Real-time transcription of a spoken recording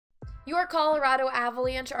Your Colorado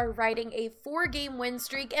Avalanche are riding a 4-game win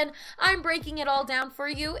streak, and I'm breaking it all down for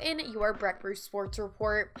you in your Breck Bruce Sports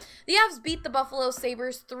Report. The Avs beat the Buffalo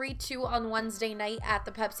Sabres 3-2 on Wednesday night at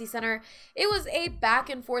the Pepsi Center. It was a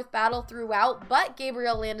back-and-forth battle throughout, but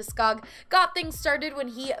Gabriel Landeskog got things started when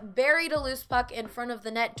he buried a loose puck in front of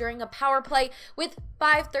the net during a power play with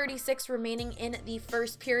 5:36 remaining in the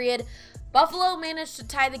first period. Buffalo managed to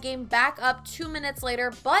tie the game back up 2 minutes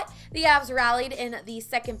later, but the Avs rallied in the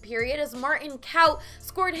second period as Martin Kaut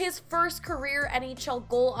scored his first career NHL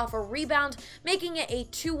goal off a rebound, making it a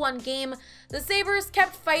 2-1 game. The Sabres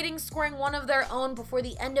kept fighting, scoring one of their own before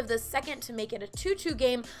the end of the second to make it a 2-2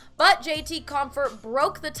 game, but JT Comfort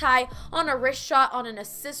broke the tie on a wrist shot on an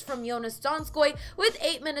assist from Jonas Donskoy with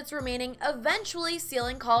 8 minutes remaining, eventually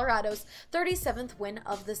sealing Colorado's 37th win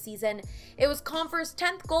of the season. It was Comfort's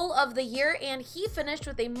 10th goal of the year, and he finished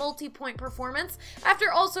with a multi-point performance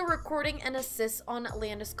after also recording an assist on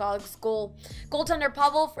Landeskog's goal. Goaltender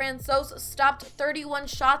Pavel Francouz stopped 31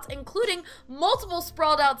 shots, including multiple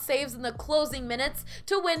sprawled-out saves in the closing minutes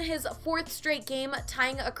to win his 4th straight game,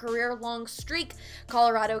 tying a career-long streak.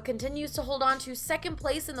 Colorado continues to hold on to second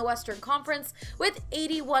place in the Western Conference with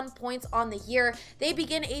 81 points on the year. They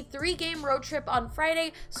begin a 3-game road trip on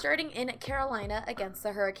Friday, starting in Carolina against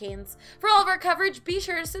the Hurricanes. For all of our coverage, be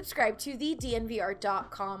sure to subscribe to the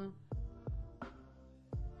DNVR.com.